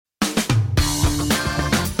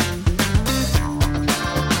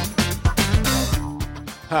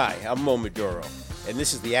Hi, I'm Mo Maduro, and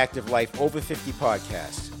this is the Active Life Over 50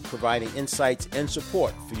 podcast, providing insights and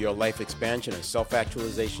support for your life expansion and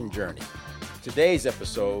self-actualization journey. Today's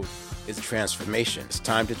episode is transformation. It's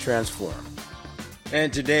time to transform.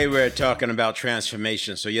 And today we're talking about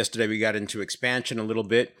transformation. So yesterday we got into expansion a little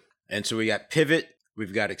bit, and so we got pivot,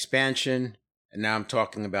 we've got expansion, and now I'm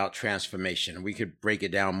talking about transformation. We could break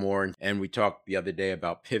it down more, and we talked the other day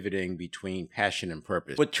about pivoting between passion and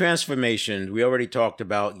purpose. With transformation, we already talked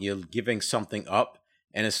about you're giving something up,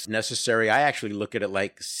 and it's necessary. I actually look at it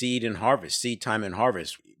like seed and harvest, seed time and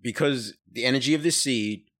harvest, because the energy of the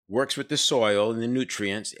seed works with the soil and the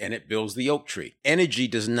nutrients, and it builds the oak tree. Energy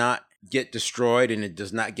does not get destroyed, and it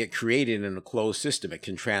does not get created in a closed system. It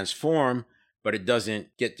can transform, but it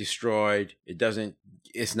doesn't get destroyed.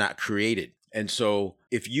 It's not created. And so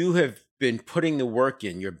if you have been putting the work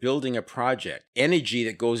in, you're building a project, energy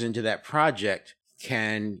that goes into that project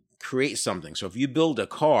can create something. So if you build a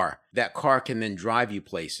car, that car can then drive you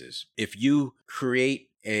places. If you create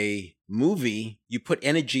a movie, you put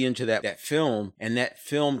energy into that film, and that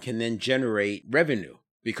film can then generate revenue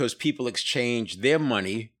because people exchange their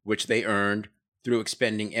money, which they earned through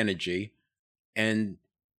expending energy, and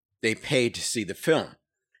they pay to see the film.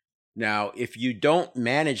 Now, if you don't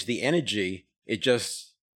manage the energy, it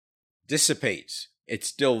just dissipates. It's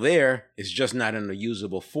still there. It's just not in a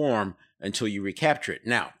usable form until you recapture it.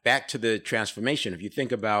 Now, back to the transformation. If you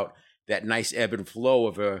think about that nice ebb and flow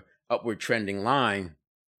of a upward trending line,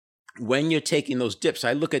 when you're taking those dips,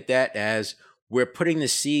 I look at that as we're putting the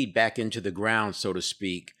seed back into the ground, so to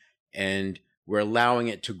speak, and we're allowing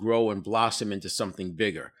it to grow and blossom into something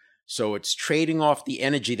bigger. So it's trading off the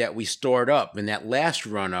energy that we stored up in that last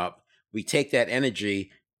run up. We take that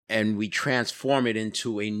energy and we transform it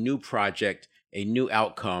into a new project, a new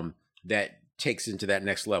outcome that takes into that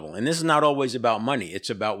next level. And this is not always about money. It's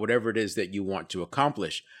about whatever it is that you want to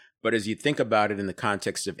accomplish. But as you think about it in the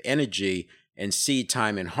context of energy and seed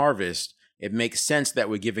time and harvest, it makes sense that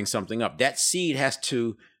we're giving something up. That seed has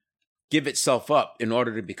to give itself up in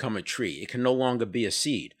order to become a tree. It can no longer be a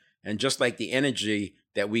seed. And just like the energy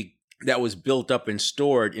that was built up and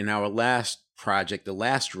stored in our last project, the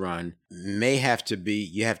last run, you have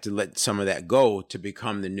to let some of that go to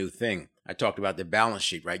become the new thing. I talked about the balance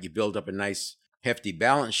sheet, right? You build up a nice hefty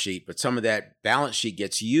balance sheet, but some of that balance sheet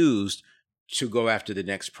gets used to go after the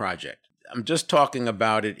next project. I'm just talking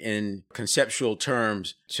about it in conceptual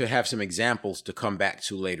terms to have some examples to come back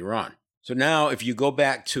to later on. So now if you go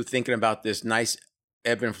back to thinking about this nice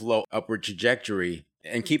ebb and flow upward trajectory,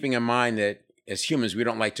 and keeping in mind that as humans, we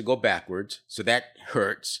don't like to go backwards, so that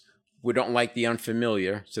hurts. We don't like the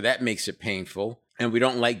unfamiliar, so that makes it painful. And we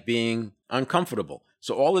don't like being uncomfortable.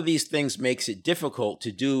 So all of these things makes it difficult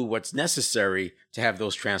to do what's necessary to have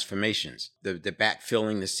those transformations. The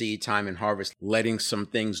backfilling, the seed time and harvest, letting some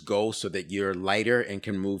things go so that you're lighter and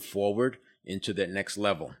can move forward into that next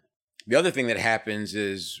level. The other thing that happens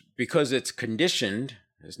is because it's conditioned,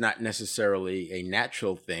 it's not necessarily a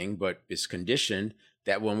natural thing, but it's conditioned,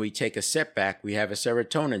 that when we take a setback, we have a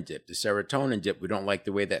serotonin dip. The serotonin dip, we don't like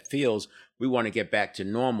the way that feels. We want to get back to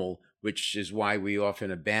normal, which is why we often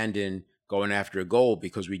abandon going after a goal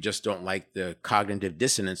because we just don't like the cognitive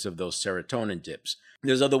dissonance of those serotonin dips.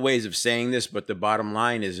 There's other ways of saying this, but the bottom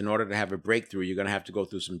line is in order to have a breakthrough, you're going to have to go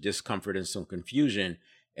through some discomfort and some confusion.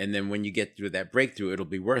 And then when you get through that breakthrough, it'll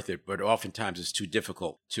be worth it. But oftentimes it's too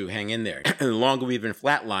difficult to hang in there. And the longer we've been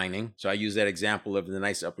flatlining, so I use that example of the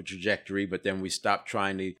nice upward trajectory, but then we stop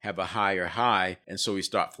trying to have a higher high. And so we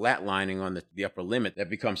start flatlining on the upper limit. That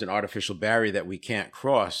becomes an artificial barrier that we can't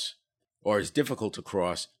cross or is difficult to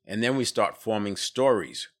cross. And then we start forming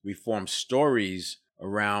stories. We form stories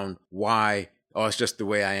around why, it's just the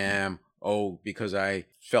way I am. Because I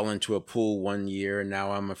fell into a pool one year and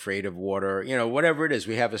now I'm afraid of water. Whatever it is,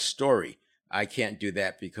 we have a story. I can't do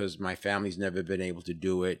that because my family's never been able to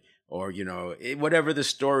do it. Or, whatever the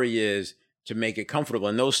story is to make it comfortable.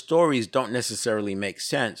 And those stories don't necessarily make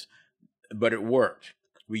sense, but it worked.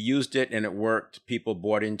 We used it and it worked. People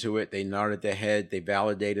bought into it. They nodded their head. They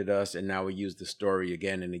validated us. And now we use the story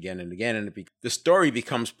again and again and again. And the story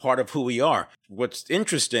becomes part of who we are. What's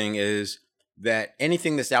interesting is that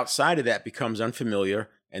anything that's outside of that becomes unfamiliar.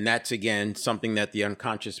 And that's, again, something that the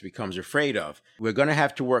unconscious becomes afraid of. We're going to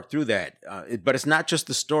have to work through that. But it's not just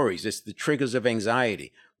the stories. It's the triggers of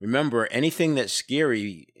anxiety. Remember, anything that's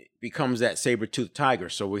scary becomes that saber-toothed tiger.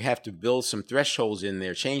 So we have to build some thresholds in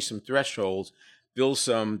there, change some thresholds, build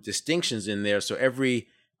some distinctions in there. So every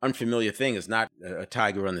unfamiliar thing is not a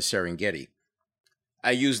tiger on the Serengeti.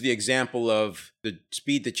 I use the example of the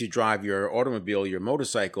speed that you drive your automobile, your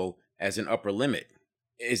motorcycle, as an upper limit.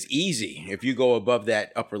 It's easy. If you go above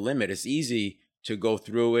that upper limit, it's easy to go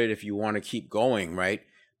through it if you want to keep going, right?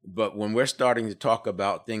 But when we're starting to talk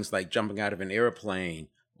about things like jumping out of an airplane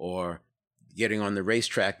or getting on the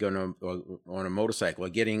racetrack on a motorcycle, or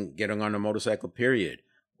getting on a motorcycle, period,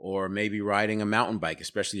 or maybe riding a mountain bike,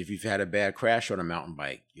 especially if you've had a bad crash on a mountain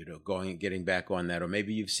bike, getting back on that, or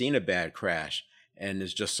maybe you've seen a bad crash and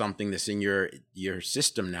it's just something that's in your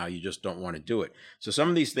system now. You just don't want to do it. So some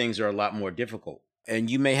of these things are a lot more difficult.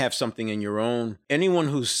 And you may have something in your own. Anyone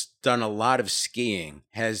who's done a lot of skiing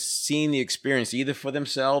has seen the experience either for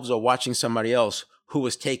themselves or watching somebody else who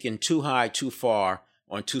was taken too high, too far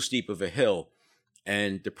on too steep of a hill.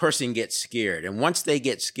 And the person gets scared. And once they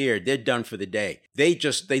get scared, they're done for the day. They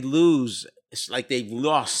lose. It's like they've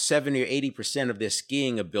lost 70 or 80% of their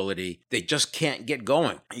skiing ability. They just can't get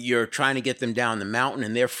going. You're trying to get them down the mountain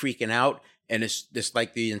and they're freaking out. And it's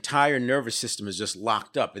like the entire nervous system is just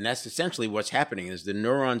locked up. And that's essentially what's happening is the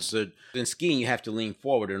neurons in skiing, you have to lean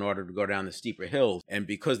forward in order to go down the steeper hills. And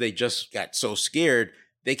because they just got so scared,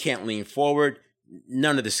 they can't lean forward.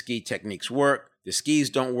 None of the ski techniques work. The skis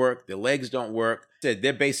don't work. The legs don't work.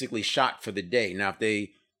 They're basically shot for the day. Now,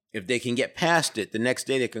 if they can get past it, the next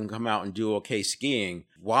day they can come out and do okay skiing.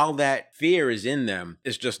 While that fear is in them,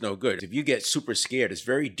 it's just no good. If you get super scared, it's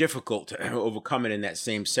very difficult to overcome it in that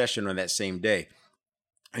same session or that same day.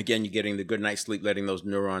 Again, you're getting the good night's sleep, letting those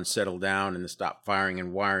neurons settle down and stop firing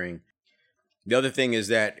and wiring. The other thing is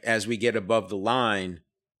that as we get above the line,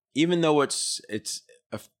 even though it's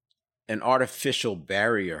an artificial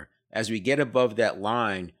barrier, as we get above that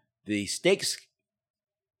line, the stakes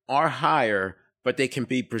are higher, but they can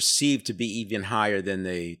be perceived to be even higher than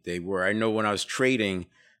they were. I know when I was trading,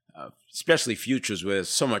 especially futures, where there's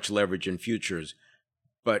so much leverage in futures,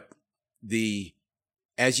 but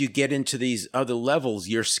as you get into these other levels,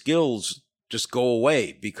 your skills just go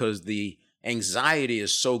away because the anxiety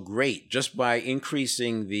is so great. Just by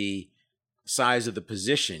increasing the size of the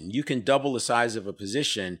position, you can double the size of a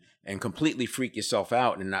position and completely freak yourself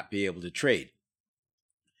out and not be able to trade.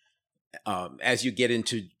 As you get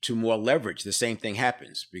into more leverage, the same thing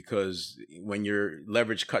happens because when your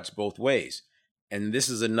leverage cuts both ways. And this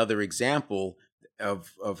is another example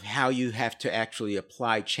of how you have to actually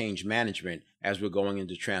apply change management as we're going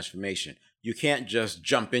into transformation. You can't just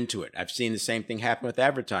jump into it. I've seen the same thing happen with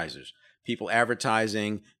advertisers. People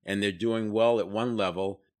advertising and they're doing well at one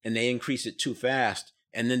level and they increase it too fast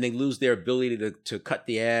and then they lose their ability to cut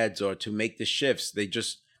the ads or to make the shifts.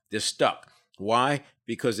 They're stuck. Why?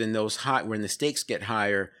 Because when the stakes get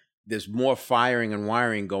higher, there's more firing and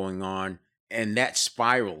wiring going on, and that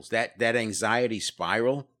spirals, that anxiety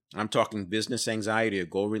spiral. I'm talking business anxiety or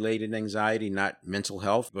goal-related anxiety, not mental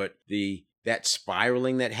health, but that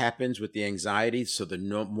spiraling that happens with the anxiety. So the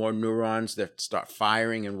more neurons that start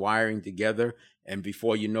firing and wiring together, and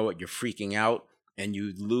before you know it, you're freaking out and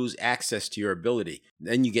you lose access to your ability.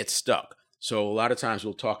 Then you get stuck. So a lot of times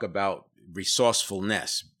we'll talk about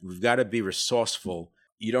resourcefulness. We've got to be resourceful.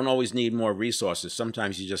 You don't always need more resources.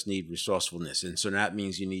 Sometimes you just need resourcefulness. And so that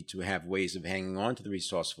means you need to have ways of hanging on to the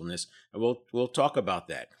resourcefulness. And we'll talk about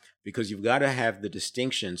that because you've got to have the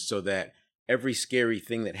distinction so that every scary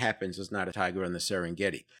thing that happens is not a tiger on the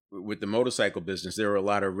Serengeti. With the motorcycle business, there are a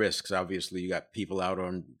lot of risks. Obviously, you got people out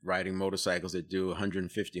on riding motorcycles that do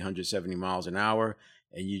 150, 170 miles an hour,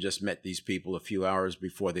 and you just met these people a few hours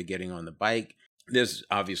before they're getting on the bike. There's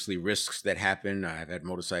obviously risks that happen. I've had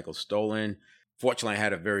motorcycles stolen. Fortunately, I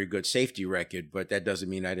had a very good safety record, but that doesn't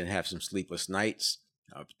mean I didn't have some sleepless nights.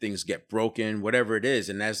 Things get broken, whatever it is.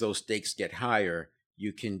 And as those stakes get higher,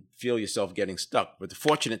 you can feel yourself getting stuck. But the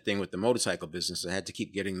fortunate thing with the motorcycle business, I had to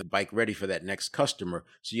keep getting the bike ready for that next customer,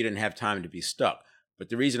 so you didn't have time to be stuck. But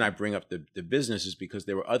the reason I bring up the business is because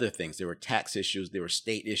there were other things. There were tax issues, there were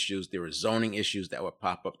state issues, there were zoning issues that would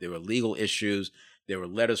pop up, there were legal issues, there were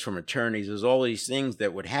letters from attorneys. There's all these things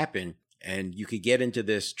that would happen, and you could get into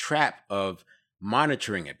this trap of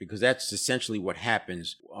monitoring it, because that's essentially what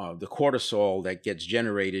happens. The cortisol that gets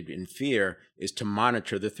generated in fear is to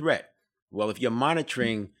monitor the threat. Well, if you're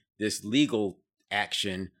monitoring this legal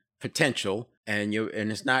action potential and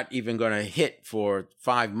it's not even going to hit for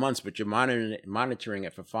 5 months, but you're monitoring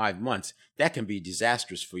it for 5 months, that can be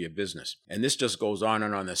disastrous for your business. And this just goes on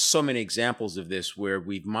and on. There's so many examples of this where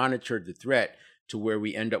we've monitored the threat to where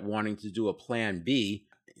we end up wanting to do a plan B.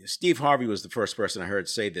 Steve Harvey was the first person I heard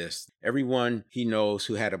say this. Everyone he knows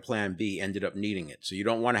who had a plan B ended up needing it. So you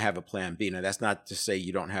don't want to have a plan B. Now, that's not to say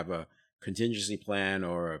you don't have a contingency plan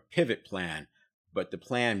or a pivot plan, but the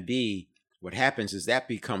plan B, what happens is that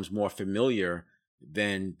becomes more familiar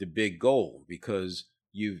than the big goal, because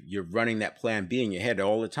you're running that plan B in your head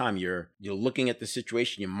all the time. You're looking at the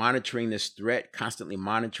situation, you're monitoring this threat, constantly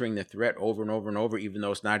monitoring the threat over and over and over, even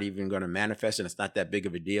though it's not even going to manifest and it's not that big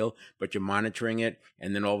of a deal, but you're monitoring it.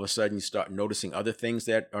 And then all of a sudden you start noticing other things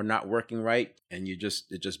that are not working right. And it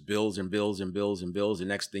just builds and builds and builds and builds. The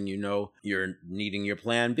next thing you know, you're needing your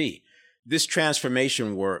plan B. This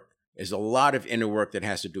transformation work is a lot of inner work that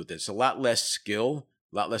has to do with it. It's a lot less skill,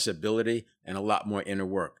 a lot less ability, and a lot more inner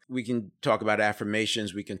work. We can talk about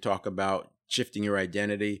affirmations. We can talk about shifting your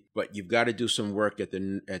identity, but you've got to do some work at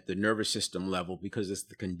the nervous system level, because it's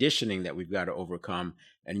the conditioning that we've got to overcome.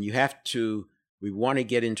 And we want to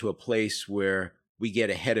get into a place where we get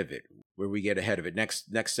ahead of it,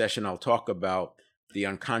 Next session, I'll talk about the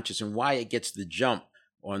unconscious and why it gets the jump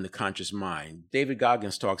on the conscious mind. David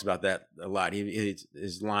Goggins talks about that a lot.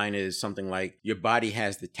 His line is something like, your body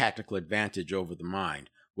has the tactical advantage over the mind.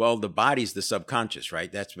 Well, the body's the subconscious,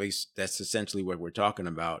 right? That's essentially what we're talking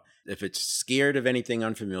about. If it's scared of anything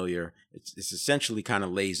unfamiliar, it's essentially kind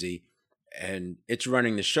of lazy, and it's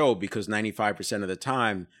running the show, because 95% of the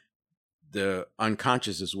time, the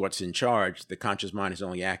unconscious is what's in charge. The conscious mind is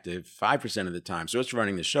only active 5% of the time. So it's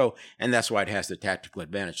running the show, and that's why it has the tactical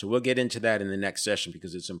advantage. So we'll get into that in the next session,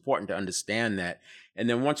 because it's important to understand that. And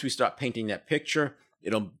then once we start painting that picture,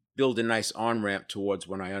 it'll build a nice on-ramp towards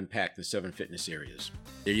when I unpack the 7 fitness areas.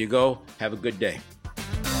 There you go. Have a good day.